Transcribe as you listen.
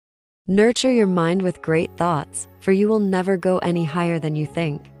Nurture your mind with great thoughts, for you will never go any higher than you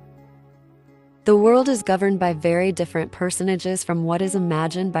think. The world is governed by very different personages from what is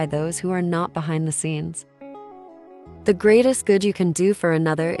imagined by those who are not behind the scenes. The greatest good you can do for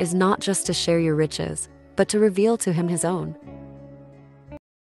another is not just to share your riches, but to reveal to him his own.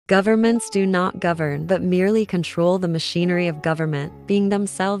 Governments do not govern, but merely control the machinery of government, being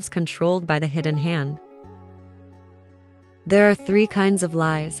themselves controlled by the hidden hand. There are 3 kinds of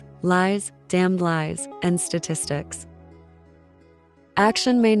lies: lies, damned lies, and statistics.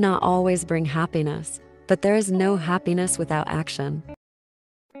 Action may not always bring happiness, but there is no happiness without action.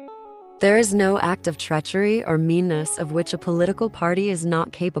 There is no act of treachery or meanness of which a political party is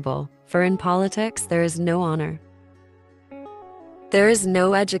not capable, for in politics there is no honor. There is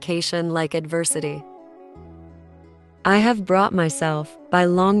no education like adversity. I have brought myself, by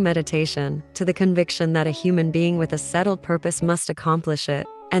long meditation, to the conviction that a human being with a settled purpose must accomplish it,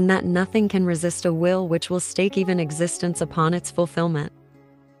 and that nothing can resist a will which will stake even existence upon its fulfillment.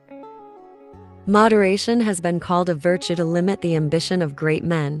 Moderation has been called a virtue to limit the ambition of great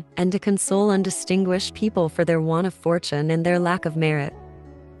men, and to console undistinguished people for their want of fortune and their lack of merit.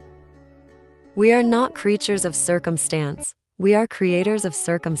 We are not creatures of circumstance, we are creators of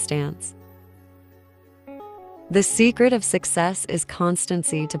circumstance. The secret of success is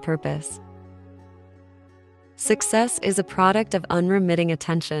constancy to purpose. Success is a product of unremitting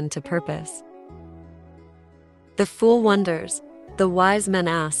attention to purpose. The fool wonders, the wise man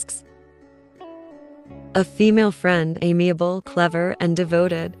asks. A female friend, amiable, clever, and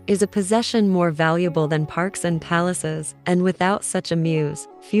devoted, is a possession more valuable than parks and palaces, and without such a muse,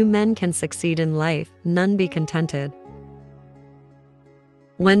 few men can succeed in life, none be contented.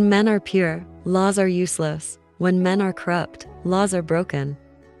 When men are pure, laws are useless. When men are corrupt, laws are broken.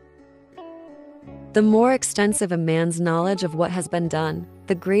 The more extensive a man's knowledge of what has been done,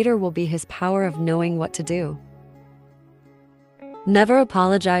 the greater will be his power of knowing what to do. Never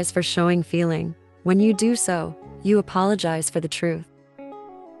apologize for showing feeling. When you do so, you apologize for the truth.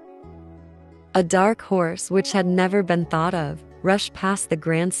 A dark horse which had never been thought of, rushed past the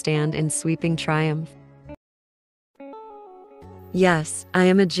grandstand in sweeping triumph. Yes, I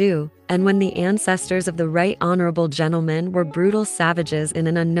am a Jew, and when the ancestors of the right honorable gentleman were brutal savages in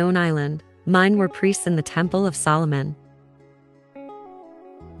an unknown island, mine were priests in the temple of Solomon.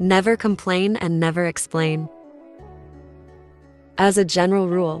 Never complain and never explain. As a general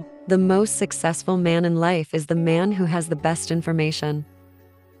rule, the most successful man in life is the man who has the best information.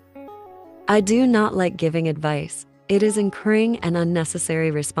 I do not like giving advice. It is incurring an unnecessary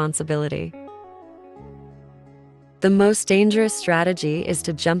responsibility. The most dangerous strategy is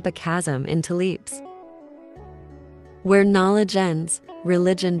to jump a chasm into leaps. Where knowledge ends,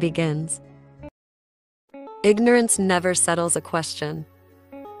 religion begins. Ignorance never settles a question.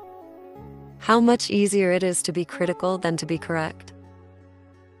 How much easier it is to be critical than to be correct.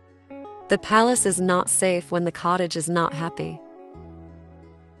 The palace is not safe when the cottage is not happy.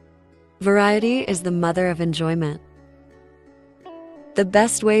 Variety is the mother of enjoyment. The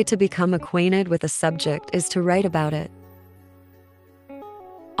best way to become acquainted with a subject is to write about it.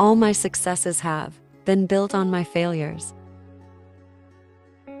 All my successes have been built on my failures.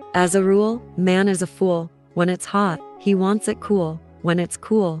 As a rule, man is a fool. When it's hot, he wants it cool. When it's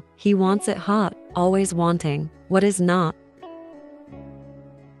cool, he wants it hot, always wanting what is not.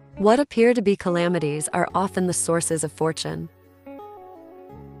 What appear to be calamities are often the sources of fortune.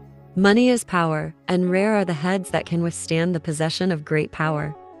 Money is power, and rare are the heads that can withstand the possession of great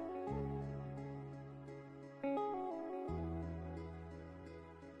power.